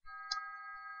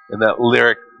And that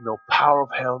lyric, no power of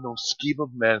hell, no scheme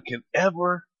of man can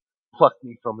ever pluck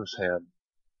me from his hand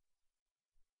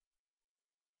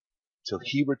till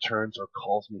he returns or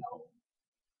calls me home.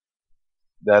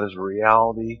 That is a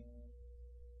reality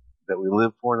that we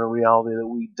live for and a reality that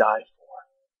we die for.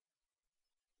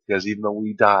 Because even though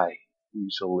we die, we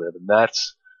shall live. And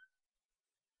that's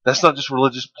not just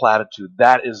religious platitude.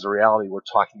 That is the reality we're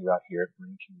talking about here at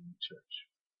Green Community Church.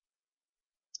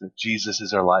 That Jesus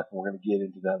is our life, and we're going to get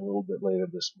into that a little bit later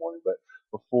this morning. But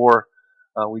before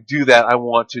we do that, I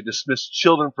want to dismiss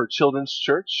children for Children's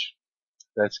Church.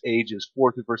 That's ages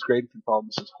 4 through first grade. You can follow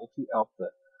Mrs. Holte out the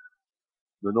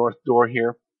north door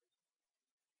here.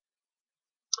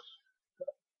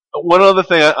 One other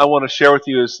thing I want to share with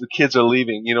you is the kids are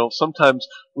leaving. You know, sometimes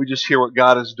we just hear what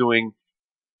God is doing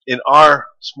in our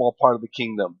small part of the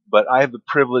kingdom. But I have the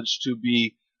privilege to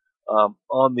be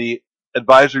on the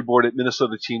advisory board at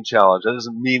Minnesota Teen Challenge. That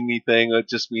doesn't mean anything. It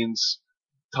just means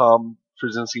Tom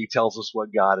Trzynski tells us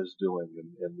what God is doing,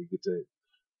 and we get to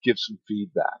give some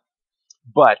feedback.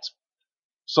 But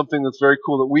something that's very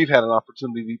cool that we've had an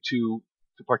opportunity to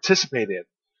participate in.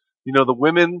 You know, the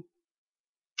women,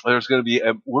 there's going to be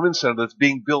a women's center that's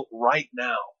being built right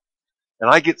now. And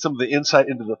I get some of the insight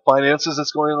into the finances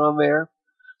that's going on there.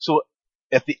 So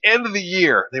at the end of the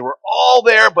year, they were all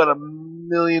there but $1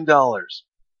 million.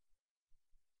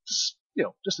 Just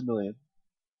 $1 million.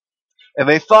 And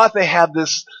they thought they had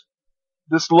this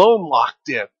loan locked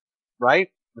in, right?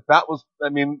 But that was,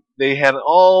 they had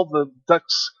all the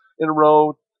ducks in a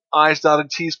row, I's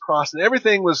dotted, T's crossed, and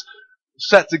everything was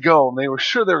set to go, and they were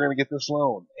sure they were going to get this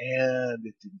loan, and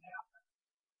it didn't happen.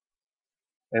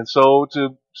 And so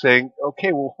to saying,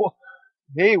 okay, well,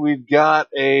 hey, we've got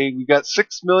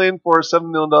 $6 million for a $7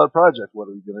 million project. What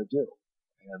are we going to do?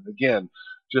 And again,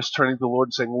 just turning to the Lord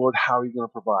and saying, Lord, how are you going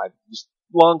to provide? Just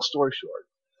long story short,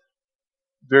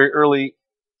 very early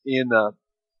in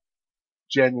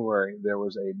January, there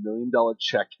was a $1 million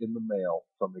check in the mail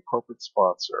from a corporate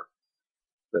sponsor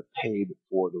that paid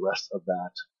for the rest of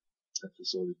that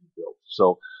facility to be built.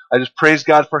 So I just praise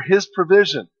God for His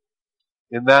provision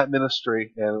in that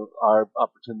ministry and our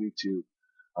opportunity to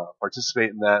participate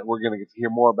in that. We're going to get to hear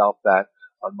more about that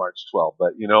on March 12th.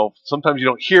 But, sometimes you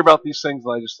don't hear about these things,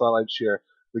 and I just thought I'd share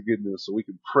the good news so we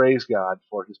can praise God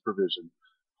for His provision,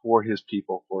 for His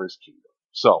people, for His kingdom.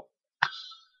 So,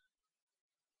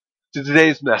 to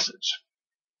today's message,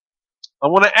 I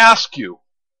want to ask you,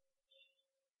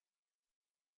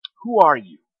 who are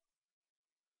you?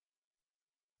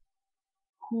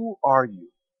 Who are you?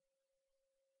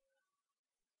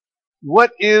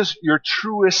 What is your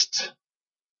truest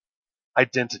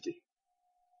identity?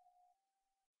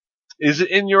 Is it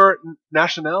in your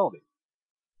nationality?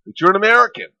 That you're an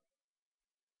American?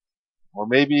 Or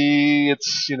maybe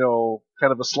it's,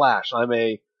 kind of a slash. I'm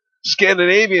a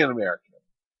Scandinavian American,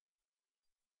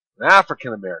 an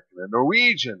African American, a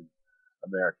Norwegian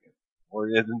American. Or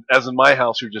as in my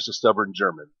house, you're just a stubborn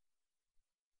German.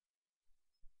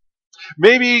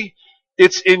 Maybe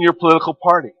it's in your political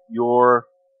party. You're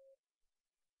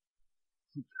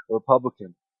a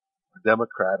Republican, a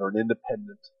Democrat, or an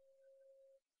independent.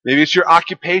 Maybe it's your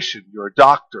occupation. You're a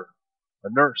doctor, a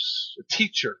nurse, a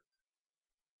teacher,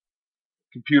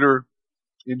 computer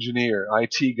engineer,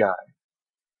 IT guy,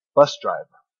 bus driver.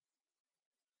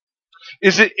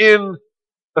 Is it in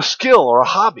a skill or a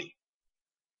hobby?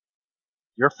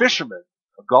 You're a fisherman,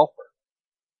 a golfer.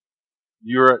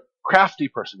 You're a crafty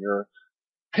person. You're a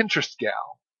Pinterest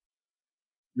gal.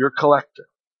 You're a collector.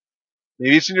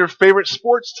 Maybe it's in your favorite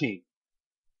sports team.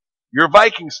 You're a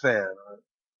Vikings fan, or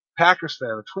a Packers fan,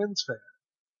 a Twins fan.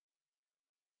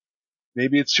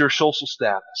 Maybe it's your social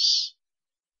status.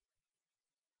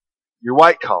 You're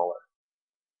white collar,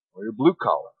 or you're blue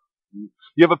collar. You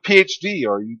have a PhD,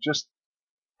 or you just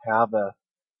have a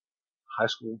high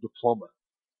school diploma.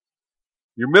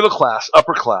 You're middle class,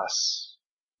 upper class,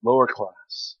 lower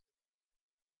class.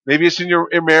 Maybe it's in your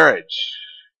marriage,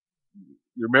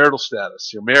 your marital status.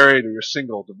 You're married, or you're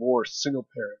single, divorced, single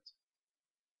parent.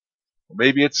 Or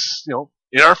maybe it's,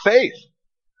 in our faith.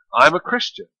 I'm a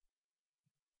Christian.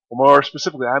 Or more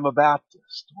specifically, I'm a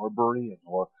Baptist, or a Berean,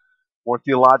 or more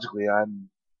theologically, I'm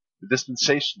a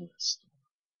dispensationalist,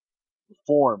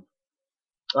 Reformed.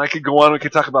 I could go on. We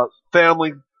could talk about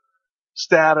family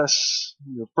status,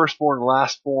 firstborn and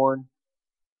lastborn,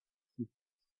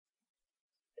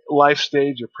 life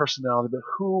stage, your personality. But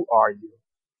who are you?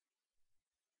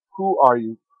 Who are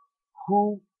you?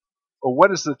 Who, or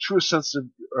what is the truest sense of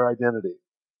your identity?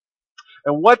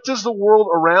 And what does the world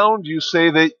around you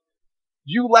say that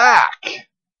you lack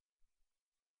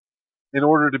in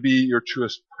order to be your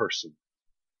truest person?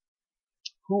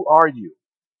 Who are you?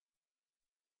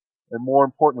 And more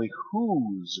importantly,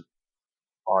 whose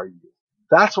are you?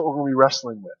 That's what we're going to be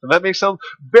wrestling with. And that may sound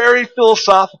very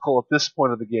philosophical at this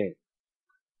point of the game.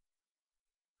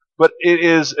 But it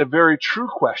is a very true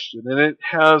question, and it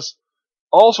has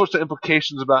all sorts of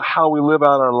implications about how we live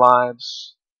out our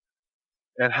lives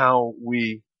and how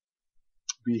we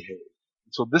behave.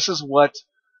 So this is what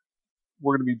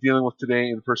we're going to be dealing with today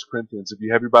in 1 Corinthians. If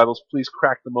you have your Bibles, please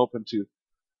crack them open to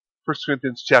 1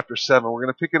 Corinthians chapter 7. We're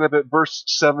going to pick it up at verse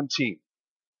 17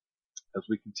 as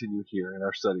we continue here in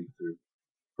our study through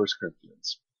 1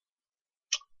 Corinthians.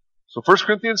 So 1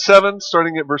 Corinthians 7,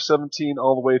 starting at verse 17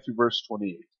 all the way through verse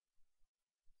 28.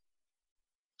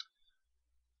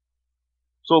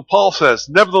 So Paul says,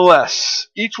 "Nevertheless,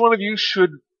 each one of you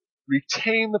should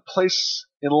retain the place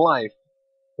in life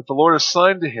that the Lord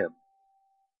assigned to him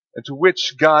and to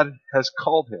which God has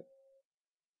called him.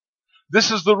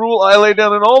 This is the rule I lay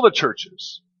down in all the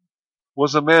churches.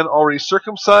 Was a man already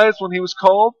circumcised when he was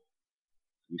called?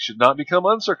 He should not become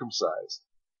uncircumcised.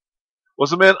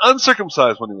 Was a man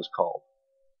uncircumcised when he was called?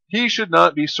 He should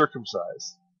not be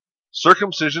circumcised.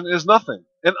 Circumcision is nothing,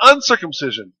 and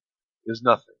uncircumcision is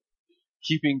nothing.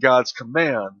 Keeping God's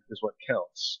command is what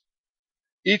counts.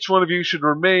 Each one of you should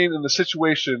remain in the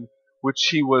situation which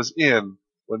he was in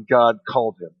when God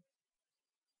called him.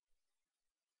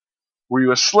 Were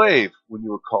you a slave when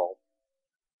you were called?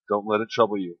 Don't let it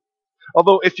trouble you.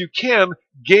 Although if you can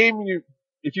gain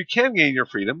your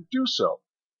freedom, do so.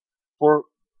 For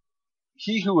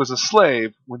he who was a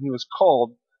slave when he was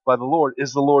called by the Lord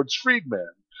is the Lord's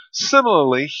freedman.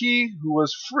 Similarly, he who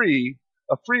was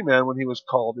a free man when he was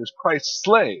called, is Christ's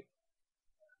slave.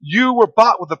 You were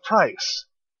bought with a price.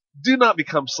 Do not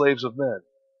become slaves of men.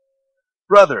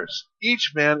 Brothers,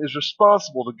 each man is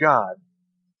responsible to God.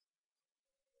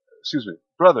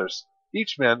 Brothers,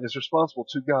 each man is responsible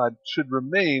to God, should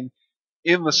remain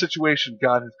in the situation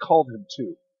God has called him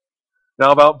to.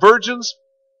 Now about virgins,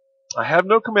 I have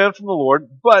no command from the Lord,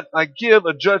 but I give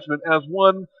a judgment as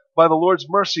one by the Lord's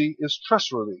mercy is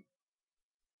trustworthy.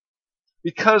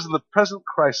 Because of the present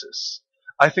crisis,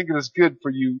 I think it is good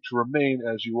for you to remain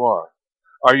as you are.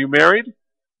 Are you married?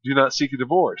 Do not seek a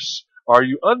divorce. Are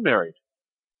you unmarried?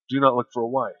 Do not look for a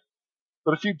wife.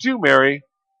 But if you do marry,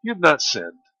 you have not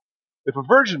sinned. If a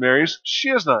virgin marries, she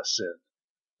has not sinned.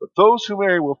 But those who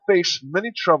marry will face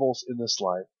many troubles in this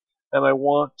life, and I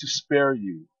want to spare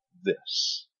you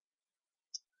this."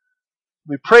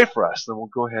 Let me pray for us, then we'll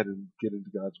go ahead and get into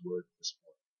God's Word this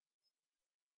morning.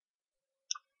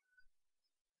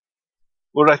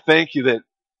 Lord, I thank you that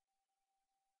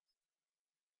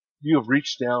you have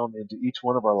reached down into each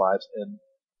one of our lives and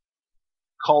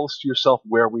called us to yourself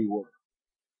where we were.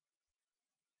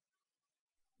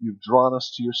 You've drawn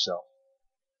us to yourself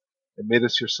and made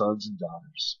us your sons and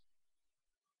daughters.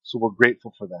 So we're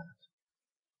grateful for that.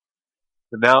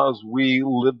 And now as we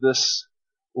live this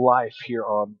life here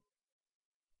on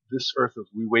this earth, as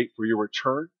we wait for your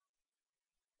return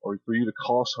or for you to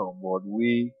call us home, Lord,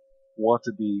 we want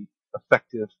to be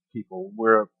effective people.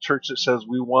 We're a church that says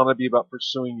we want to be about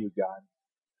pursuing you, God,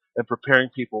 and preparing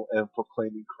people and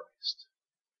proclaiming Christ.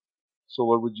 So,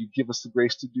 Lord, would you give us the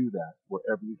grace to do that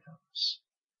wherever you have us?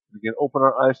 And again, open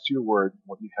our eyes to your word and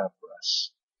what you have for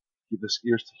us. Give us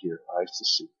ears to hear, eyes to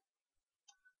see.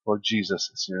 Lord Jesus,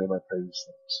 it's in your name I pray these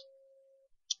things.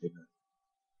 Amen.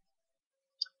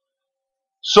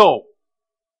 So,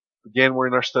 again, we're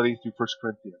in our study through 1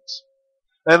 Corinthians.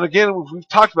 And again, we've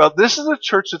talked about, this is a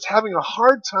church that's having a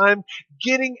hard time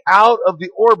getting out of the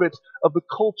orbit of the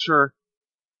culture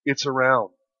it's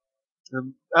around.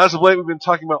 And as of late, we've been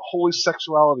talking about holy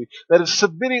sexuality. That is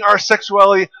submitting our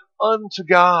sexuality unto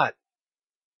God.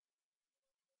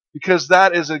 Because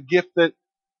that is a gift that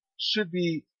should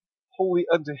be holy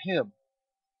unto Him.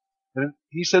 And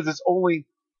he says it's only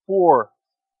for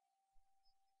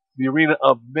the arena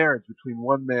of marriage between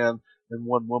one man and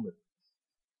one woman.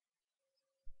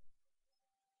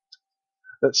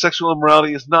 That sexual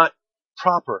immorality is not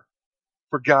proper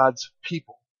for God's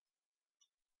people.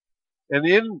 And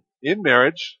in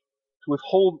marriage, to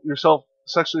withhold yourself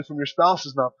sexually from your spouse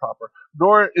is not proper.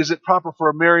 Nor is it proper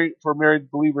for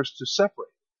married believers to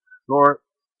separate. Nor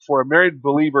for a married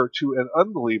believer to an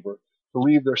unbeliever to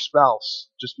leave their spouse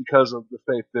just because of the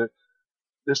faith. That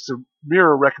is to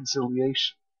mirror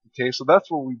reconciliation. Okay, so that's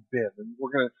where we've been. And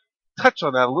we're going to touch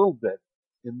on that a little bit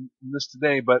in this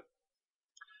today, but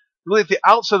really at the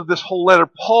outset of this whole letter,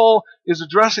 Paul is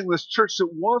addressing this church that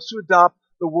wants to adopt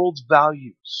the world's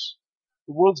values.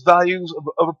 The world's values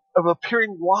of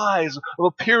appearing wise, of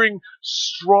appearing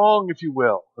strong, if you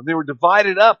will. And they were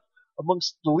divided up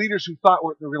amongst the leaders who thought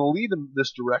they were going to lead them in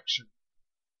this direction.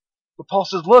 But Paul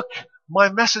says, look,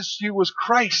 my message to you was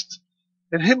Christ.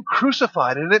 and Him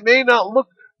crucified. And it may not look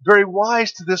very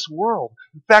wise to this world.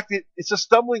 In fact, it's a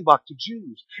stumbling block to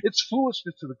Jews. It's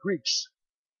foolishness to the Greeks.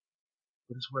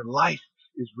 But it's where life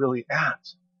is really at.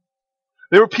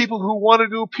 There were people who wanted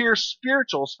to appear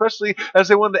spiritual, especially as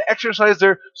they wanted to exercise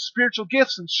their spiritual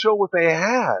gifts and show what they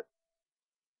had.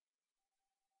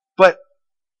 But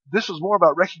this was more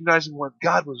about recognizing what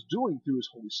God was doing through His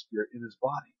Holy Spirit in His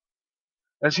body.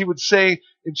 As He would say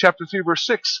in chapter 3, verse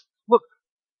 6, look,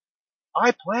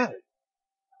 I planted,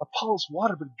 Apollos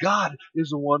watered, but God is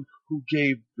the one who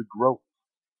gave the growth.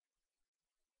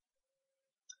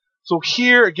 So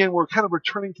here, again, we're kind of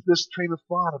returning to this train of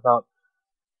thought about,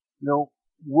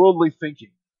 worldly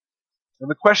thinking. And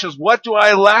the question is, what do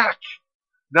I lack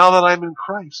now that I'm in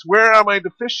Christ? Where am I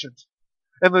deficient?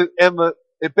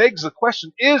 It begs the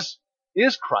question, is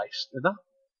Christ enough?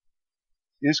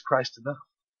 Is Christ enough?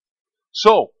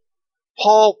 So,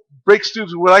 Paul breaks through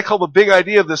to what I call the big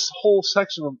idea of this whole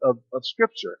section of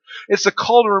Scripture. It's the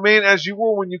call to remain as you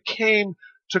were when you came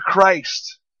to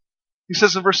Christ. He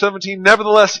says in verse 17,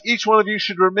 nevertheless, each one of you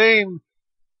should retain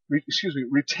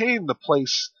the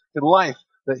place in life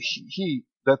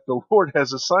that the Lord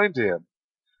has assigned to him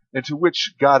and to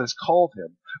which God has called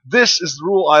him. This is the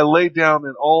rule I lay down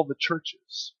in all the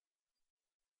churches.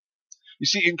 You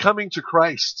see, in coming to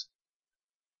Christ,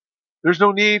 there's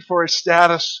no need for a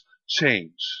status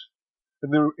change.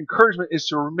 And the encouragement is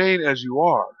to remain as you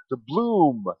are, to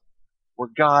bloom where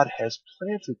God has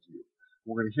planted you.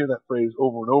 We're going to hear that phrase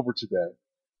over and over today.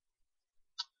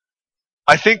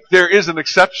 I think there is an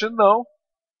exception, though.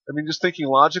 I mean, just thinking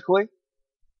logically.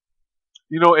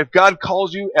 If God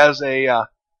calls you as a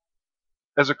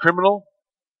criminal,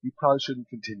 you probably shouldn't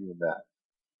continue in that.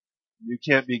 You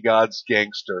can't be God's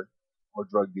gangster or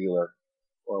drug dealer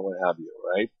or what have you,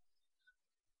 right?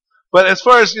 But as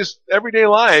far as just everyday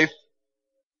life,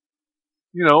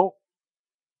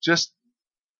 just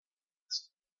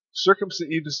circumstance,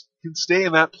 you just can stay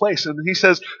in that place. And he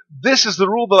says, this is the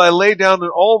rule that I lay down in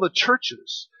all the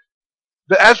churches.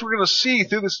 But as we're going to see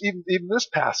through this, even this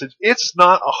passage, it's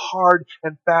not a hard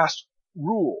and fast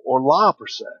rule or law per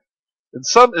se. In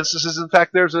some instances, in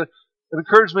fact, there's an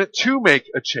encouragement to make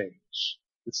a change.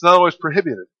 It's not always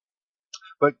prohibited.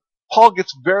 But Paul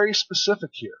gets very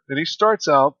specific here. And he starts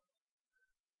out,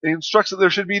 he instructs that there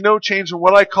should be no change in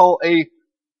what I call a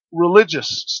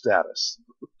religious status.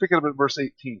 Pick it up in verse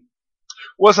 18.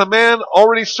 Was a man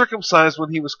already circumcised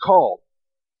when he was called?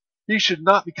 He should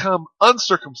not become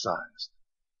uncircumcised.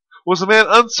 Was a man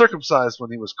uncircumcised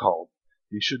when he was called?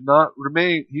 He should not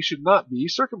be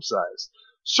circumcised.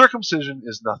 Circumcision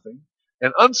is nothing,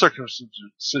 and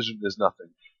uncircumcision is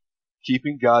nothing.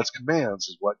 Keeping God's commands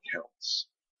is what counts.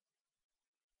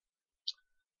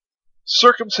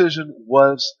 Circumcision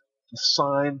was the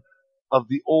sign of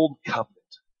the old covenant.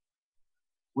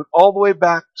 Went all the way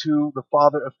back to the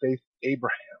father of faith,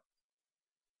 Abraham.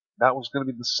 That was going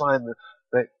to be the sign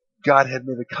that God had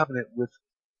made a covenant with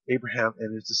Abraham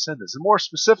and his descendants. And more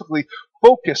specifically,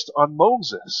 focused on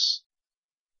Moses.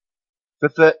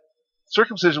 That the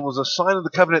circumcision was a sign of the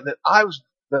covenant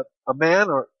that a man,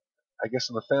 or I guess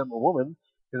in the family, a woman,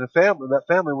 in that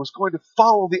family was going to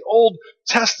follow the Old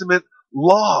Testament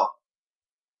law.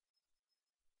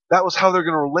 That was how they're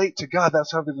going to relate to God.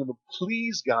 That's how they're going to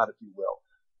please God, if you will.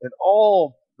 And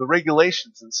all the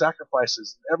regulations and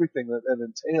sacrifices and everything that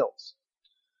entails.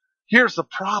 Here's the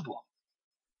problem.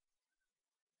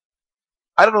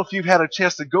 I don't know if you've had a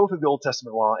chance to go through the Old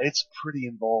Testament law. It's pretty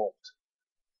involved.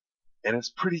 And it's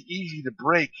pretty easy to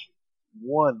break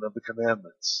one of the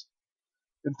commandments.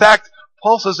 In fact,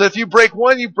 Paul says that if you break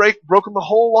one, you've broken the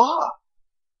whole law.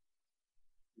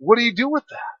 What do you do with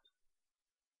that?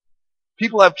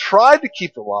 People have tried to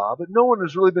keep the law, but no one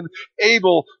has really been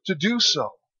able to do so.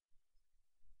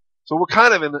 So we're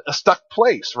kind of in a stuck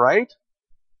place, right?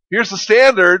 Here's the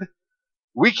standard.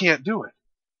 We can't do it.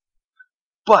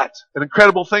 But an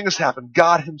incredible thing has happened.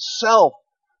 God himself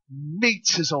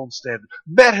meets his own standard,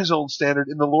 met his own standard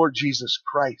in the Lord Jesus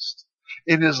Christ.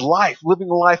 In his life, living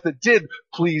a life that did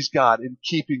please God in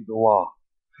keeping the law.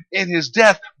 In his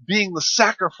death, being the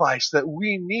sacrifice that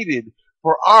we needed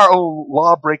for our own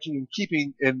law breaking and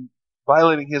keeping and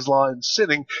violating his law and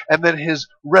sinning, and then his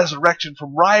resurrection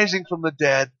from rising from the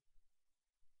dead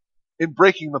in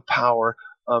breaking the power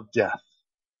of death.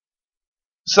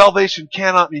 Salvation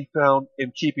cannot be found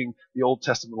in keeping the Old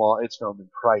Testament law. It's found in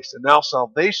Christ. And now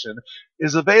salvation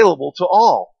is available to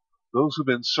all. Those who've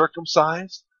been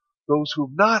circumcised, those who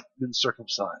have not been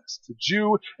circumcised, to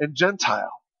Jew and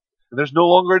Gentile. And there's no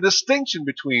longer a distinction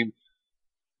between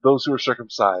those who are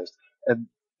circumcised and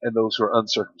those who are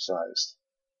uncircumcised.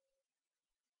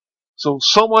 So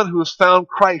someone who has found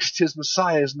Christ, his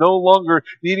Messiah, is no longer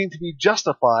needing to be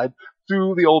justified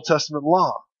through the Old Testament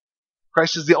law.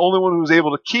 Christ is the only one who is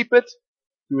able to keep it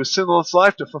through his sinless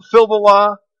life, to fulfill the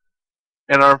law,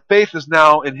 and our faith is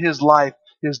now in his life,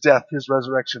 his death, his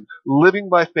resurrection, living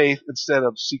by faith instead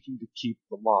of seeking to keep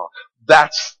the law.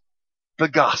 That's the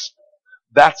gospel.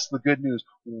 That's the good news.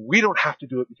 We don't have to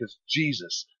do it because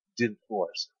Jesus did it for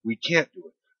us. We can't do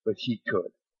it, but he could.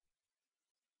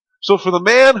 So for the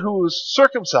man who was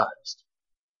circumcised,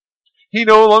 he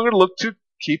no longer looked to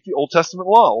keep the Old Testament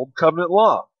law, Old Covenant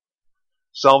law.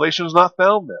 Salvation is not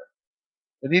found there.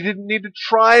 And he didn't need to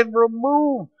try and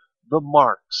remove the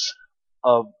marks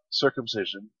of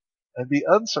circumcision and be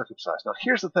uncircumcised. Now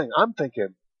here's the thing. I'm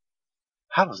thinking,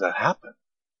 how does that happen?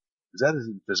 Because that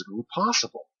isn't physically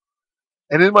possible.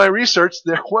 And in my research,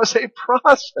 there was a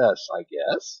process, I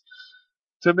guess,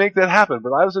 to make that happen.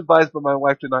 But I was advised by my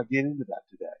wife to not get into that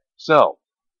today. So,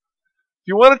 if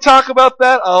you want to talk about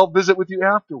that, I'll visit with you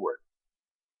afterward.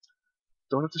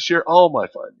 Don't have to share all my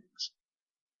findings.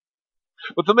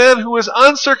 But the man who was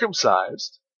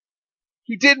uncircumcised,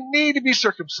 he didn't need to be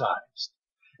circumcised.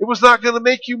 It was not going to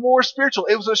make you more spiritual.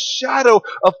 It was a shadow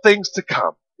of things to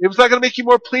come. It was not going to make you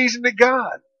more pleasing to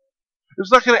God. It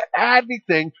was not going to add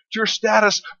anything to your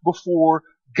status before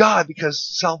God, because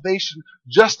salvation,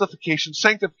 justification,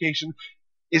 sanctification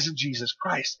is in Jesus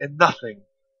Christ and nothing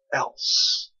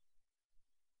else.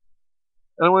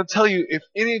 And I want to tell you, if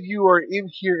any of you are in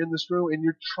here in this room and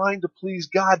you're trying to please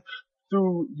God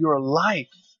through your life,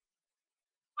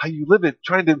 how you live it,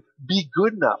 trying to be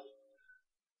good enough,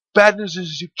 bad news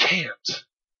is you can't.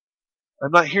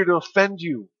 I'm not here to offend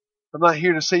you. I'm not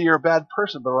here to say you're a bad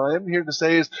person, but what I am here to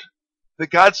say is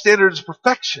that God's standard is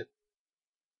perfection.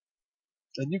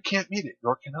 And you can't meet it,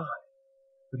 nor can I.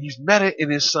 But he's met it in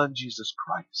his Son, Jesus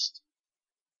Christ.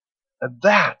 And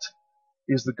that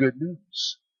is the good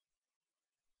news.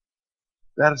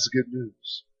 That is the good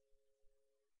news.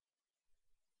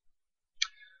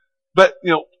 But,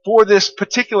 for this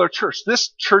particular church,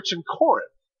 this church in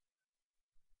Corinth,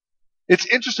 it's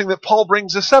interesting that Paul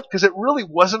brings this up because it really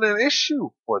wasn't an issue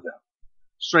for them.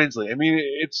 Strangely. I mean,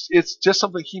 it's just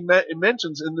something he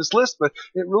mentions in this list, but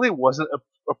it really wasn't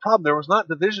a problem. There was not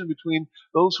division between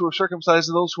those who were circumcised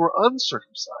and those who were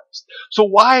uncircumcised. So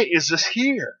why is this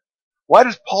here? Why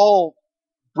does Paul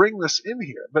bring this in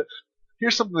here? But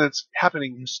here's something that's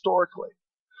happening historically.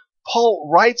 Paul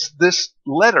writes this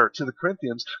letter to the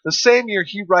Corinthians the same year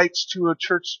he writes to a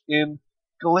church in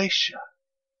Galatia.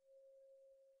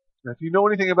 Now, if you know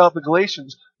anything about the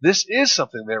Galatians, this is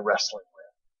something they're wrestling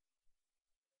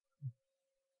with.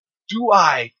 Do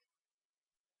I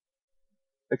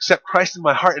accept Christ in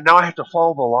my heart and now I have to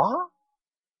follow the law?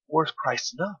 Or is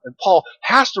Christ enough? And Paul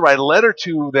has to write a letter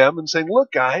to them and saying,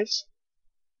 look guys,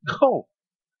 no,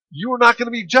 you are not going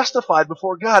to be justified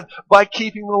before God by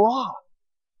keeping the law.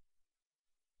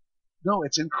 No,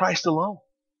 it's in Christ alone.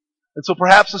 And so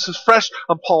perhaps this is fresh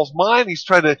on Paul's mind. He's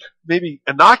trying to maybe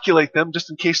inoculate them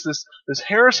just in case this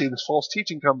heresy, this false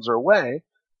teaching comes their way.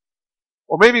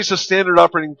 Or maybe it's a standard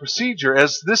operating procedure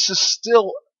as this is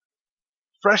still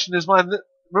fresh in his mind.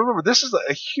 Remember, this is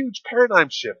a huge paradigm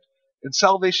shift in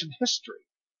salvation history.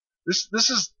 This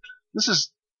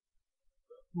is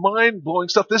mind-blowing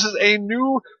stuff. This is a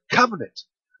new covenant.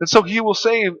 And so he will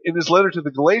say in his letter to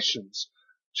the Galatians,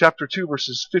 chapter 2,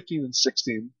 verses 15 and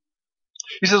 16,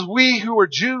 he says, we who are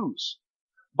Jews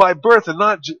by birth and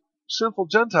not sinful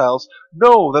Gentiles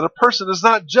know that a person is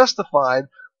not justified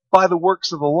by the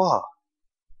works of the law,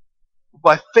 but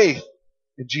by faith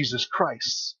in Jesus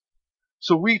Christ.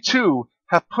 So we too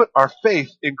have put our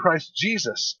faith in Christ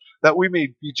Jesus, that we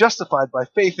may be justified by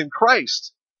faith in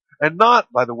Christ, and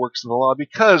not by the works of the law,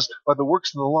 because by the works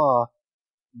of the law,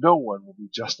 no one will be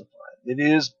justified. It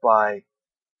is by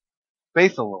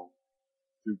faith alone,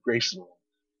 through grace alone,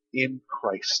 in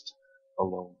Christ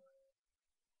alone.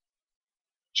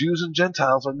 Jews and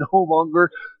Gentiles are no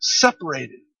longer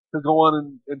separated. He'll go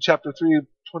on in chapter 3,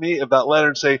 28 of that letter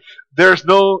and say, there's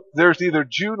neither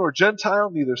Jew nor Gentile,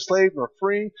 neither slave nor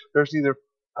free, there's neither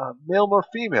male nor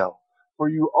female, for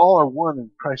you all are one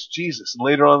in Christ Jesus. And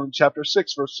later on in chapter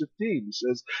 6, verse 15, he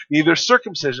says, neither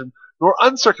circumcision nor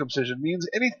uncircumcision means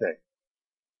anything.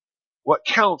 What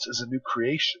counts is a new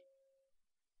creation.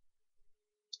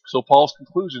 So Paul's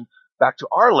conclusion back to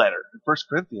our letter in 1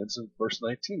 Corinthians in verse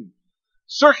 19.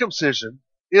 Circumcision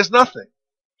is nothing,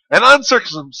 and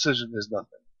uncircumcision is nothing.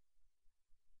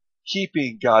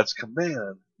 Keeping God's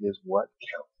command is what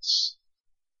counts.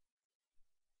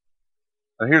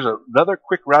 Now here's another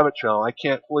quick rabbit trail. I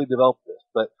can't fully develop this,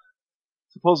 but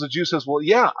suppose the Jew says, well,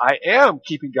 yeah, I am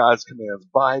keeping God's commands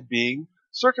by being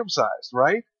circumcised,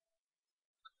 right?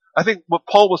 I think what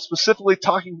Paul was specifically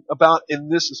talking about in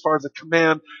this, as far as the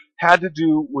command, had to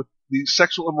do with the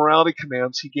sexual immorality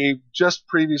commands he gave just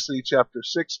previously, chapter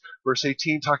 6, verse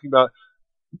 18, talking about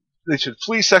they should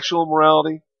flee sexual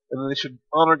immorality, and then they should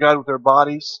honor God with their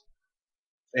bodies.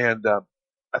 And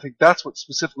I think that's what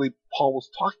specifically Paul was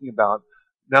talking about,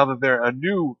 now that they're a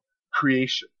new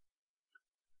creation.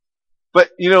 But,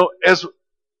 as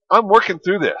I'm working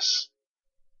through this,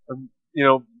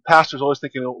 pastors always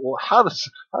thinking, well, how does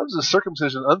the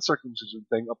circumcision, uncircumcision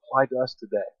thing apply to us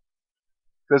today?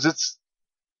 Because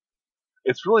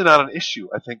it's really not an issue,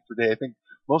 I think, today. I think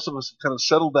most of us have kind of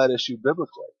settled that issue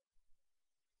biblically.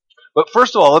 But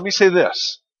first of all, let me say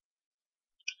this.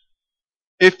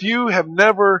 If you have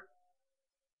never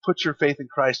put your faith in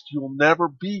Christ, you will never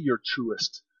be your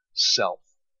truest self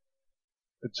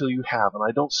until you have. And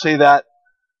I don't say that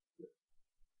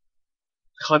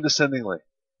condescendingly.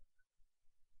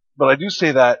 But I do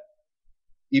say that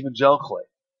evangelically.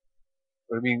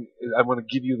 I want to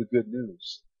give you the good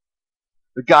news.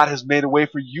 That God has made a way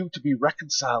for you to be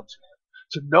reconciled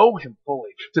to Him, to know Him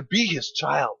fully, to be His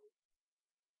child.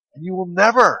 And you will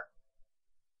never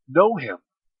know Him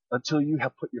until you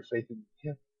have put your faith in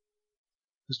Him.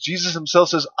 Because Jesus Himself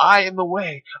says, I am the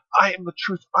way, I am the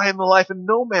truth, I am the life, and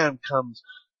no man comes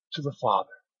to the Father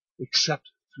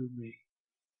except through me.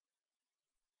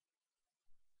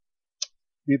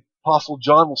 The Apostle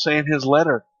John will say in his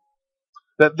letter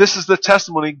that this is the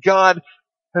testimony: God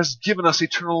has given us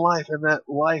eternal life, and that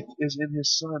life is in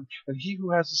His Son. And he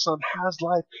who has the Son has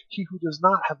life. He who does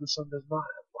not have the Son does not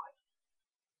have life.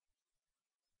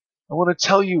 I want to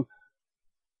tell you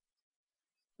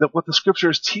that what the Scripture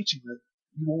is teaching, that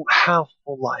you won't have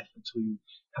full life until you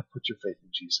have put your faith in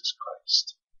Jesus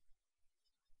Christ.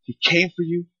 He came for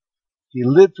you. He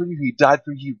lived for you. He died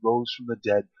for you. He rose from the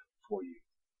dead for you.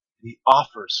 And He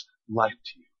offers life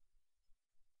to you.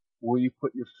 Will you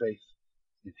put your faith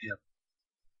in Him?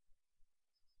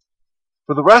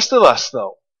 For the rest of us,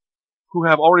 though, who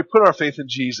have already put our faith in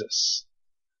Jesus,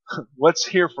 what's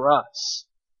here for us?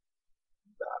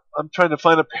 I'm trying to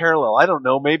find a parallel. I don't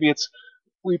know. Maybe it's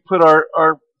we put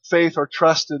our faith, our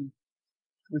trust in,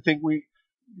 we think we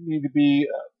need to be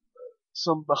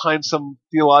behind some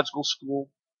theological school,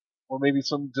 or maybe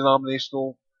some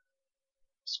denominational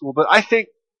school. But I think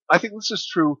this is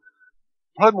true,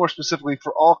 probably more specifically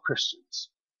for all Christians.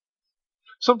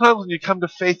 Sometimes when you come to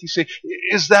faith, you say,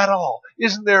 is that all?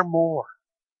 Isn't there more?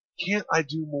 Can't I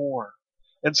do more?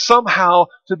 And somehow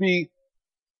to be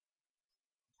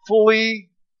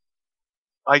fully,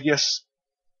 I guess,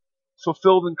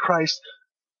 fulfilled in Christ,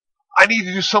 I need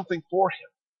to do something for Him.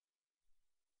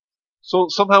 So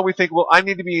somehow we think, well, I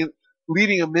need to be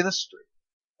leading a ministry.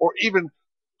 Or even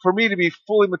for me to be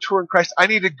fully mature in Christ, I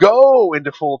need to go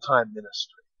into full-time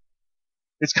ministry.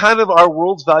 It's kind of our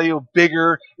world's value of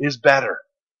bigger is better.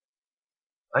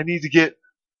 I need to get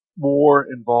more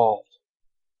involved.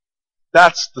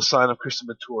 That's the sign of Christian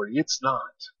maturity. It's not.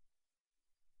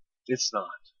 It's not.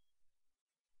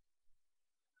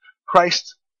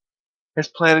 Christ has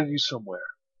planted you somewhere.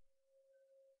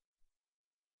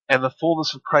 And the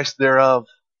fullness of Christ thereof,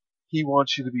 He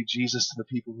wants you to be Jesus to the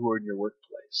people who are in your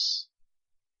workplace,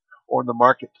 or in the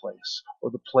marketplace,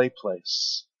 or the play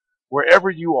place, wherever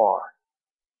you are.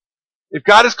 If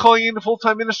God is calling you into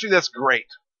full-time ministry, that's great.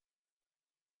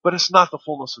 But it's not the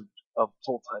fullness of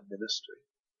full-time ministry.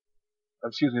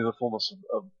 The fullness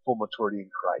of full maturity in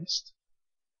Christ.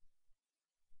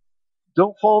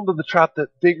 Don't fall into the trap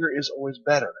that bigger is always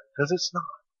better, because it's not.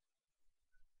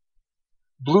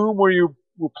 Bloom where you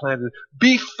were planted.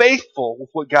 Be faithful with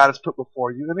what God has put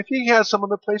before you. And if He has some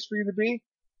other place for you to be,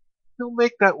 He'll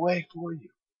make that way for you.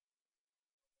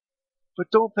 But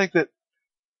don't think that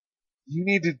you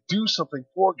need to do something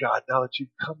for God now that you've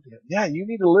come to Him. Yeah, you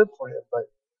need to live for Him, but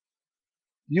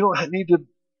you don't need to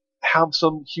have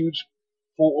some huge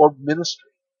full orb ministry.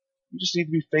 You just need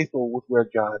to be faithful with where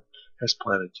God has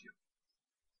planted you.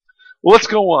 Well, let's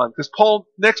go on, because Paul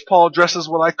addresses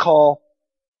what I call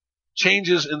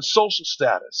changes in social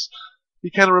status.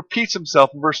 He kind of repeats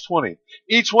himself in verse 20.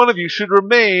 Each one of you should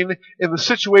remain in the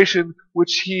situation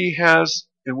which he has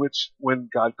when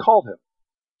God called him.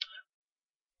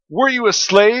 Were you a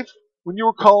slave when you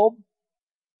were called?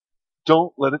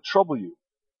 Don't let it trouble you.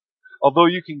 Although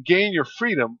if you can gain your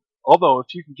freedom,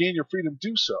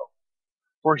 do so.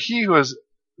 For he who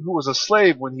was a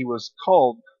slave when he was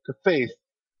called to faith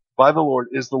by the Lord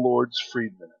is the Lord's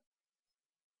freedman.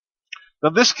 Now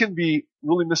this can be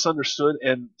really misunderstood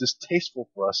and distasteful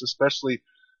for us, especially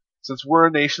since we're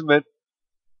a nation that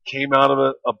came out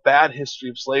of a bad history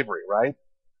of slavery, right?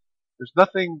 There's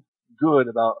nothing good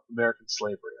about American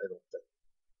slavery, I don't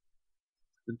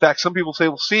think. In fact, some people say,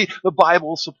 well, see, the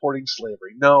Bible is supporting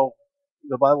slavery. No,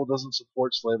 the Bible doesn't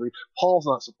support slavery. Paul's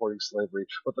not supporting slavery.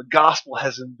 But the gospel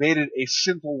has invaded a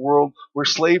sinful world where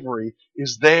slavery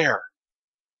is there.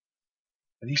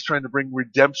 And he's trying to bring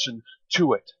redemption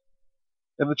to it.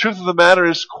 And the truth of the matter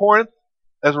is, Corinth,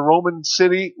 as a Roman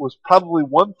city, was probably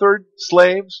 1/3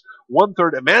 slaves,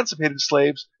 1/3 emancipated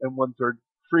slaves, and 1/3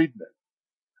 freedmen.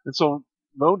 And so,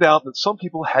 no doubt that some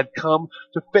people had come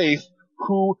to faith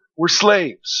who were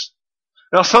slaves.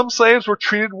 Now, some slaves were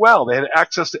treated well. They had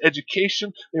access to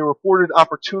education. They were afforded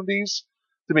opportunities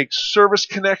to make service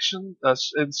connection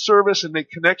and service and make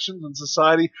connections in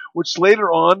society, which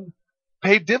later on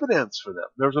paid dividends for them.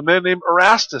 There was a man named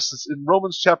Erastus in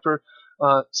Romans chapter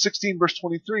 16, verse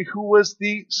 23, who was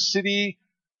the city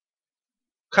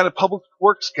kind of public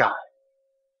works guy.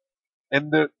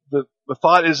 And the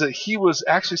thought is that he was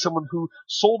actually someone who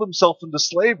sold himself into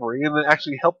slavery and then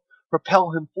actually helped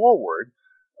propel him forward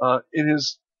in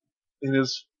his,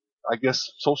 I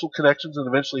guess, social connections, and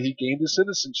eventually he gained his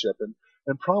citizenship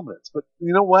and prominence. But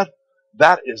you know what?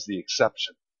 That is the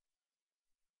exception.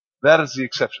 That is the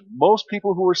exception. Most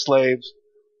people who were slaves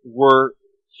were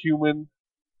human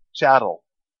chattel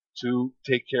to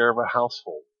take care of a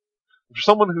household. For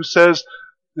someone who says,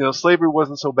 slavery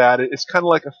wasn't so bad, it's kind of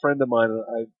like a friend of mine.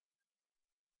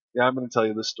 I'm going to tell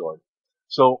you this story.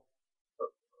 So,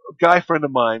 a guy friend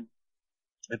of mine,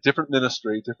 a different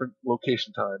ministry, different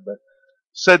location time, but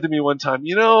said to me one time,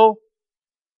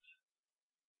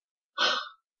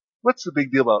 what's the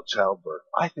big deal about childbirth?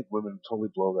 I think women totally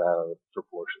blow that out of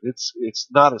proportion. It's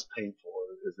not as painful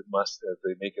as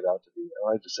they make it out to be.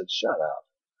 And I just said, shut up.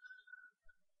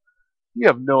 You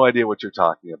have no idea what you're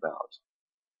talking about.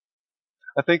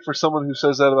 I think for someone who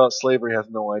says that about slavery has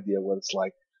no idea what it's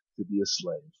like to be a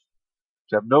slave.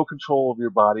 To have no control of your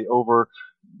body over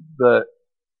the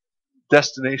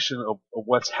destination of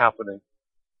what's happening.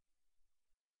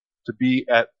 To be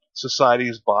at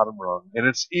society's bottom rung. And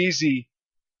it's easy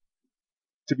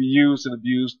to be used and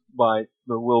abused by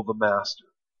the will of the master.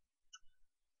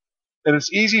 And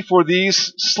it's easy for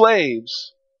these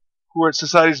slaves who are at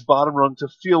society's bottom rung to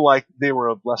feel like they were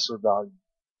of lesser value.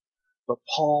 But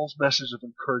Paul's message of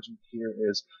encouragement here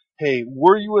is, hey,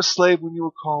 were you a slave when you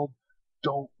were called?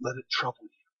 Don't let it trouble you.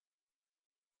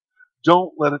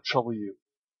 Don't let it trouble you.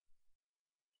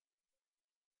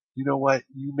 You know what?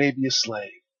 You may be a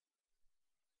slave,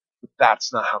 but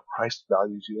that's not how Christ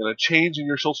values you. And a change in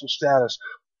your social status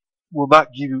will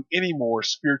not give you any more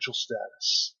spiritual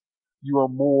status. You are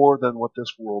more than what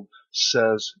this world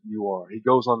says you are. He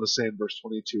goes on to say in verse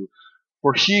 22,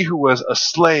 for he who was a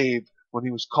slave when he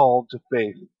was called to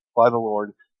faith by the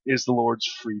Lord is the Lord's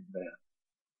freed man.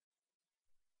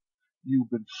 You've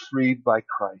been freed by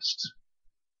Christ.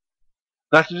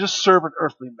 Not to just serve an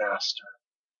earthly master,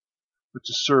 but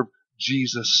to serve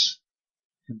Jesus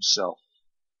himself.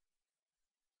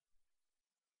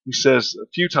 He says a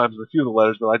few times in a few of the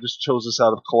letters, but I just chose this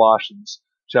out of Colossians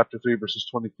chapter 3, verses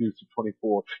 22 through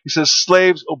 24. He says,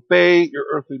 slaves, obey your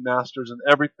earthly masters in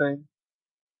everything,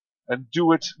 and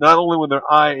do it not only when their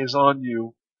eye is on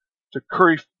you to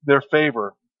curry their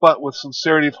favor, but with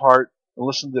sincerity of heart, and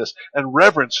listen to this, and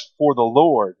reverence for the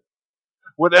Lord.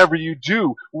 Whatever you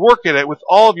do, work at it with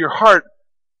all of your heart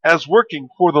as working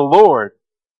for the Lord,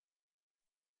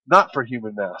 not for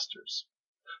human masters,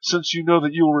 since you know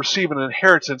that you will receive an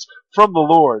inheritance from the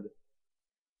Lord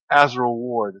as a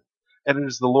reward. And it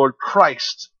is the Lord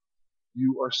Christ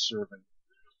you are serving.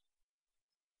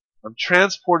 I'm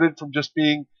transported from just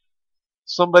being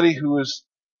somebody who is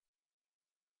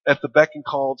at the beck and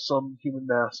call of some human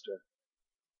master,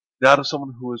 now to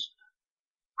someone who is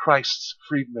Christ's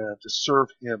freedman to serve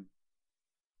him.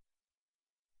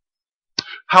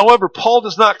 However, Paul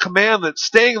does not command that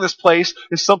staying in this place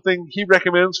is something he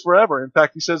recommends forever. In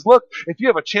fact, he says, look, if you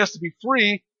have a chance to be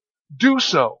free, do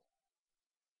so.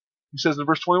 He says in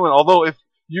verse 21, although if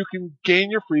you can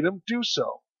gain your freedom, do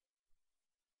so.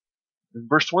 In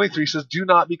verse 23, he says, do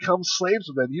not become slaves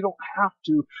of men. You don't have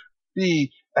to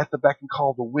be at the beck and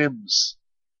call, the whims,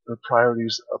 the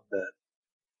priorities of men.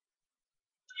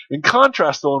 In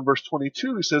contrast, though, in verse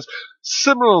 22, he says,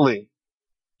 similarly,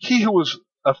 he who was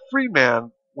a free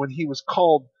man when he was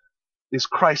called is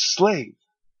Christ's slave.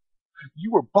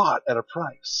 You were bought at a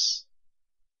price.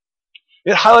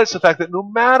 It highlights the fact that no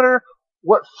matter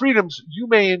what freedoms you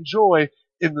may enjoy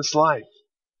in this life,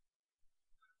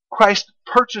 Christ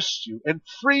purchased you and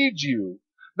freed you,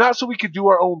 not so we could do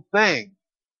our own thing,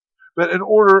 but in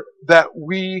order that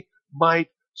we might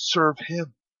serve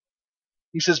him.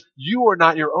 He says, you are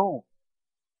not your own.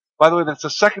 By the way, that's the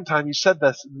second time he said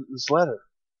this in this letter.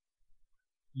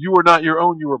 You are not your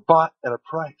own, you were bought at a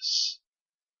price.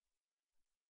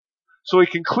 So he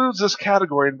concludes this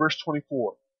category in verse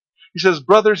 24. He says,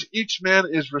 brothers, each man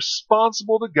is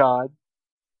responsible to God,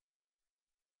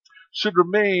 should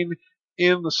remain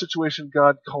in the situation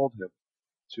God called him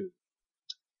to.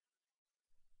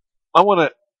 I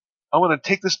want to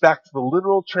take this back to the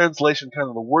literal translation, kind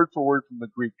of the word for word from the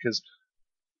Greek, because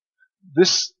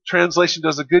this translation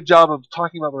does a good job of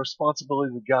talking about the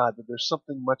responsibility to God, but there's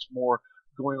something much more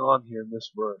going on here in this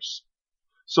verse.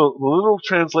 So the literal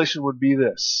translation would be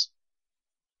this: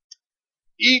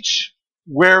 each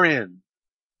wherein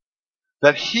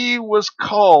that he was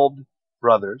called,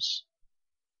 brothers,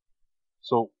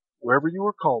 so wherever you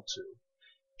were called to,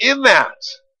 in that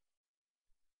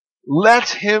let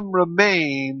him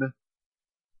remain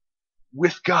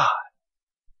with God.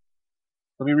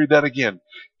 Let me read that again.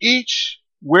 Each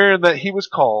wherein that he was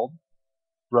called,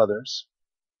 brothers,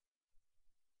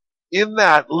 in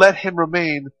that let him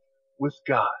remain with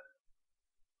God.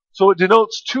 So it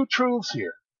denotes two truths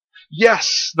here.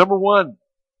 Yes, number one,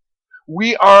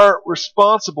 we are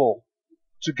responsible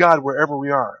to God wherever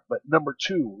we are. But number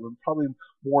two, and probably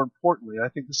more importantly, I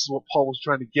think this is what Paul was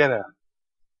trying to get at,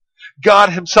 God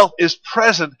himself is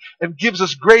present and gives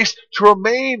us grace to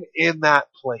remain in that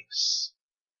place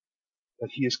that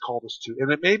he has called us to.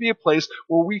 And it may be a place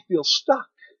where we feel stuck,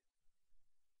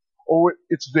 or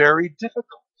it's very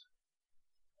difficult.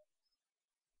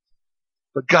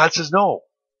 But God says, no,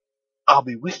 I'll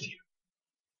be with you.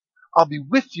 I'll be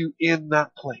with you in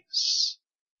that place.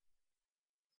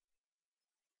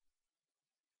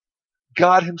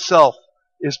 God himself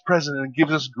is present and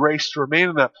gives us grace to remain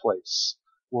in that place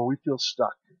where we feel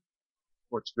stuck,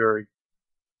 where it's very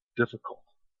difficult.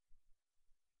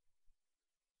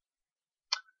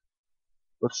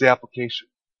 What's the application?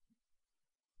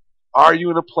 Are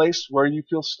you in a place where you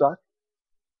feel stuck?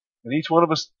 And each one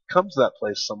of us comes to that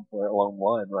place somewhere along the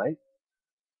line, right?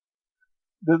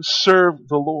 Then serve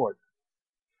the Lord.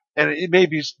 And it may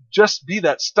just be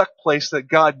that stuck place that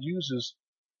God uses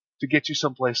to get you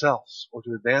someplace else or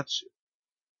to advance you.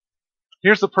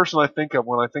 Here's the person I think of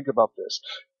when I think about this.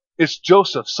 It's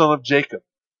Joseph, son of Jacob,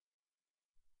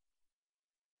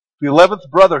 the 11th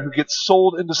brother who gets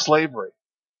sold into slavery.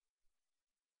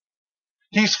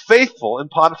 He's faithful in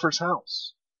Potiphar's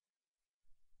house.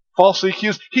 Falsely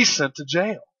accused, he's sent to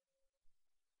jail.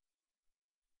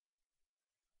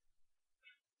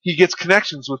 He gets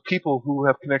connections with people who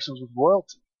have connections with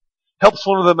royalty. Helps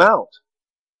one of them out.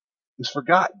 Is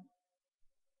forgotten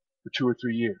for 2 or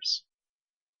 3 years.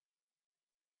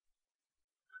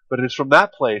 But it is from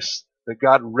that place that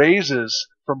God raises,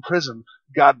 from prison,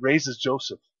 God raises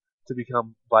Joseph to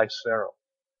become vice pharaoh.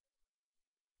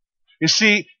 You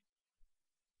see,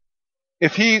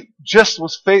 if he just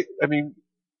was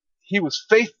he was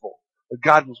faithful, that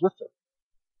God was with him.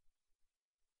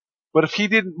 But if he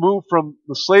didn't move from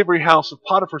the slavery house of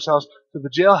Potiphar's house to the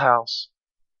jailhouse,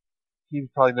 he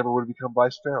probably never would have become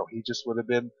vice pharaoh. He just would have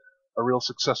been a real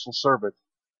successful servant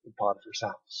in Potiphar's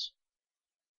house.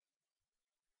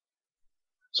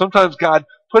 Sometimes God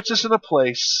puts us in a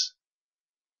place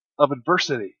of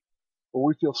adversity where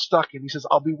we feel stuck, and he says,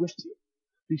 I'll be with you.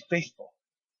 Be faithful.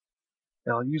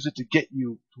 And I'll use it to get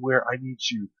you to where I need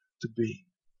you to be.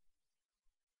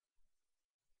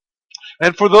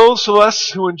 And for those of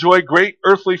us who enjoy great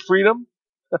earthly freedom,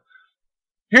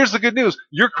 here's the good news.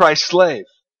 You're Christ's slave.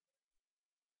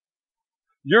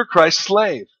 You're Christ's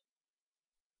slave.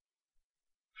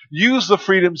 Use the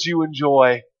freedoms you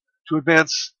enjoy to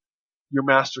advance your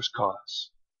master's cause,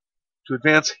 to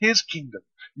advance his kingdom.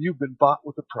 You've been bought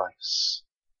with a price,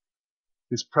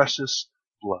 his precious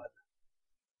blood.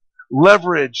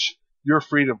 Leverage your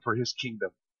freedom for his kingdom.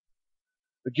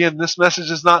 Again, this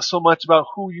message is not so much about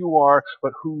who you are,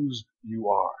 but whose you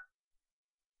are.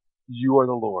 You are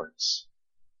the Lord's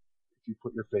if you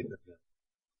put your faith in him.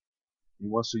 He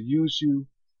wants to use you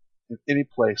in any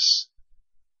place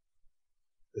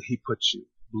that he puts you.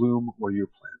 Bloom where you're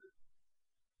planted.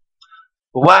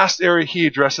 The last area he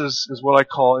addresses is what I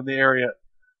call in the area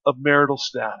of marital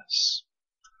status.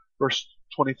 Verse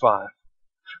 25.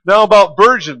 Now about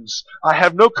virgins, I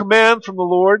have no command from the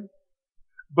Lord,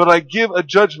 but I give a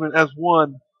judgment as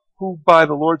one who by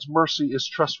the Lord's mercy is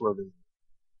trustworthy.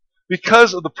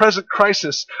 Because of the present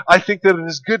crisis, I think that it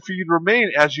is good for you to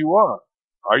remain as you are.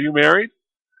 Are you married?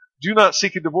 Do not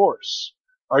seek a divorce.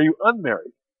 Are you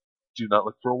unmarried? Do not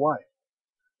look for a wife.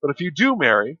 But if you do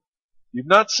marry, you've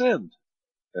not sinned.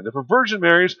 And if a virgin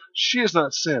marries, she has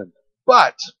not sinned.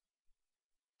 But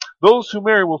those who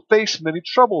marry will face many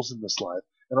troubles in this life,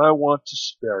 and I want to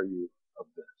spare you of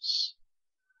this.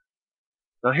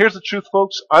 Now here's the truth,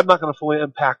 folks. I'm not going to fully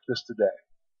unpack this today.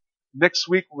 Next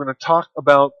week we're going to talk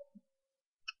about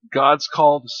God's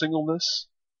call to singleness,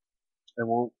 and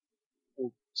we'll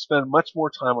spend much more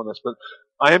time on this, but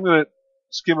I am going to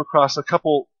skim across a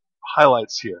couple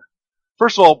highlights here.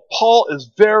 First of all, Paul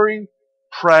is very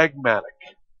pragmatic.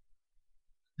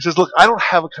 He says, look, I don't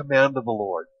have a command of the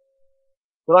Lord,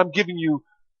 but I'm giving you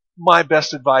my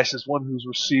best advice as one who's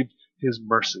received his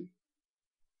mercy.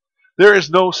 There is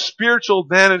no spiritual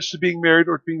advantage to being married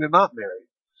or to being not married.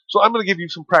 So I'm going to give you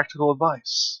some practical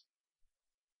advice.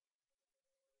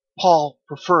 Paul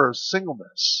prefers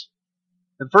singleness.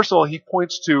 And first of all, he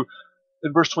points to,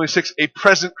 in verse 26, a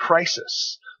present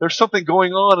crisis. There's something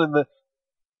going on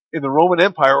in the Roman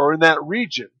Empire or in that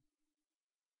region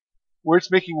where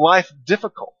it's making life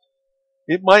difficult.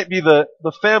 It might be the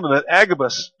famine that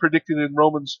Agabus predicted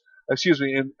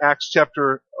in Acts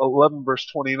chapter 11, verse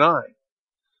 29.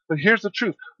 But here's the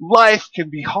truth. Life can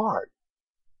be hard.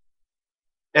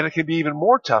 And it can be even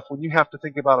more tough when you have to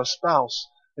think about a spouse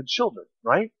and children,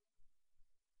 right?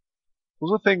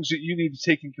 Those are things that you need to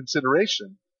take in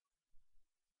consideration.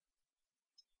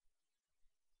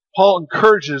 Paul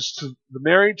encourages the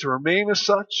married to remain as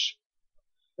such,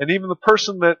 and even the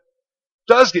person that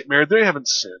does get married, they haven't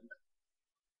sinned.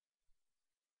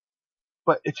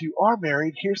 But if you are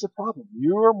married, here's the problem.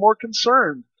 You're more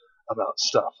concerned about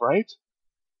stuff, right?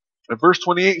 And verse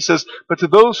 28 says, but to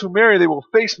those who marry, they will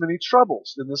face many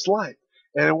troubles in this life.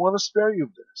 And I want to spare you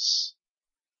of this.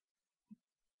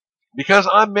 Because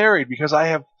I'm married, because I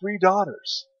have 3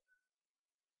 daughters,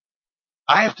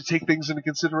 I have to take things into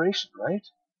consideration, right?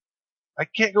 I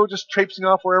can't go just traipsing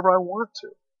off wherever I want to.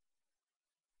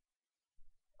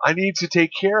 I need to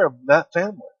take care of that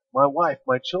family, my wife,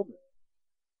 my children.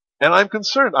 And I'm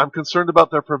concerned. I'm concerned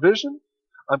about their provision.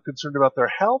 I'm concerned about their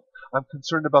health. I'm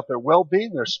concerned about their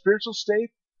well-being, their spiritual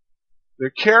state, their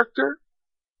character.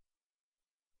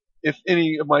 If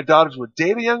any of my daughters would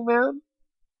date a young man,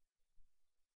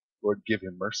 Lord, give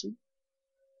him mercy.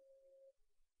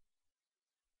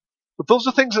 But those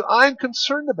are things that I'm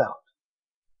concerned about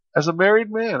as a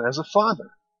married man, as a father.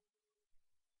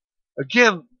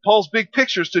 Again, Paul's big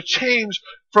picture is to change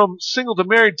from single to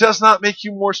married does not make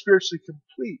you more spiritually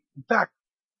complete. In fact,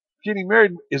 getting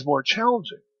married is more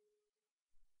challenging.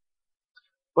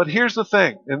 But here's the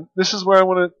thing, and this is where I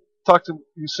want to talk to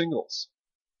you singles.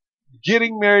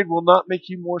 Getting married will not make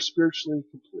you more spiritually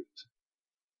complete.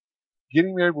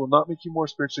 Getting married will not make you more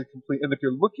spiritually complete. And if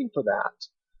you're looking for that,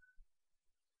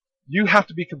 you have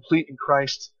to be complete in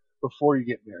Christ before you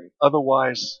get married.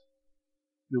 Otherwise,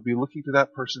 you'll be looking to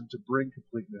that person to bring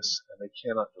completeness, and they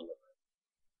cannot deliver.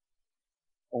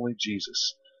 Only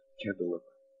Jesus can deliver.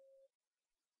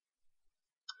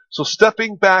 So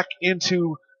stepping back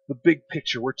into the big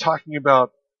picture, we're talking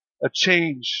about a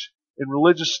change in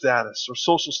religious status or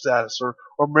social status or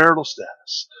marital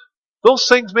status. Those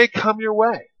things may come your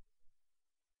way.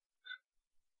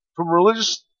 From a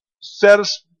religious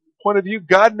status point of view,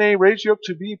 God may raise you up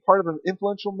to be part of an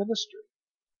influential ministry.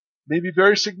 May be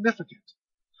very significant.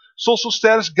 Social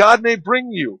status, God may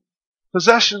bring you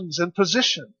possessions and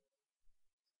position.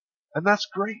 And that's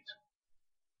great.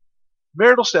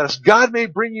 Marital status, God may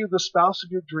bring you the spouse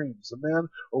of your dreams, the man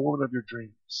or woman of your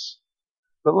dreams.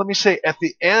 But let me say, at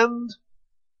the end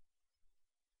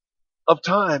of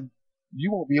time,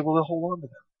 you won't be able to hold on to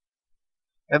them.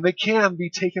 And they can be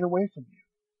taken away from you.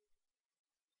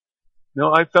 You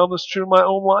know, I found this true in my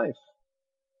own life.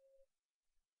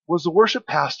 Was the worship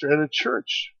pastor at a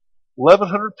church,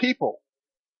 1,100 people.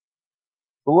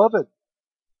 Beloved.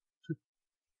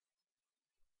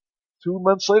 2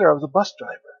 months later, I was a bus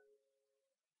driver.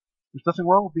 There's nothing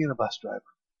wrong with being a bus driver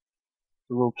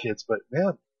for little kids, but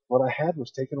man, what I had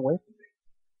was taken away from me.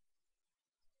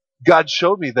 God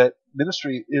showed me that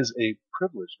ministry is a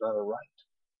privilege, not a right.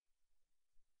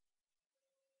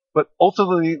 But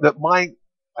ultimately, that my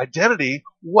identity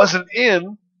wasn't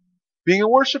in being a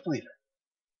worship leader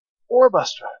or a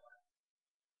bus driver.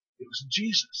 It was in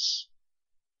Jesus.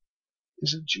 It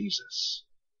was in Jesus.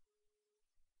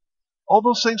 All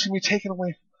those things can be taken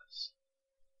away from us.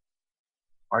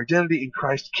 Our identity in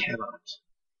Christ cannot.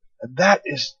 And that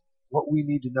is what we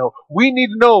need to know. We need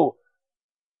to know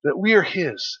that we are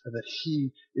His and that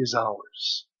He is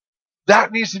ours.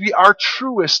 That needs to be our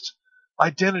truest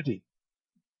identity.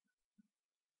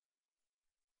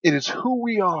 It is who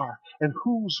we are and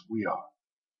whose we are.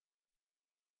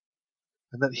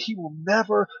 And that He will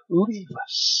never leave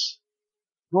us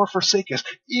nor forsake us,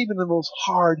 even in those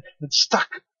hard and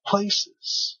stuck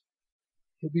places.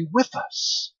 He'll be with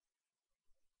us.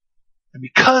 And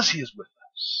because He is with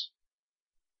us,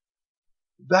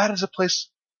 that is a place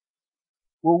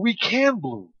where we can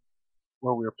bloom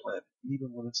where we are planted, even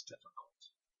when it's difficult.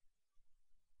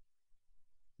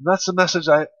 And that's the message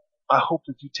I I hope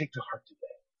that you take to heart today.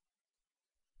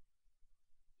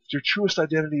 If your truest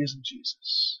identity is in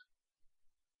Jesus,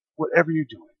 whatever you're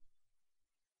doing,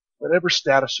 whatever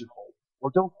status you hold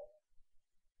or don't hold,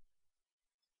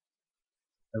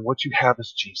 and what you have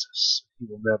is Jesus. He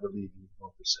will never leave you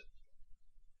nor forsake you.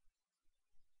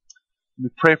 Let me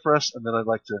pray for us, and then I'd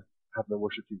like to have the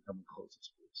worship team come and close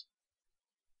this, please.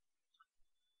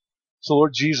 So,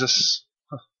 Lord Jesus,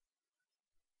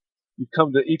 you've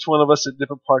come to each one of us at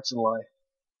different parts in life.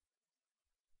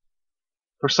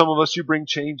 For some of us, you bring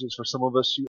changes. For some of us, you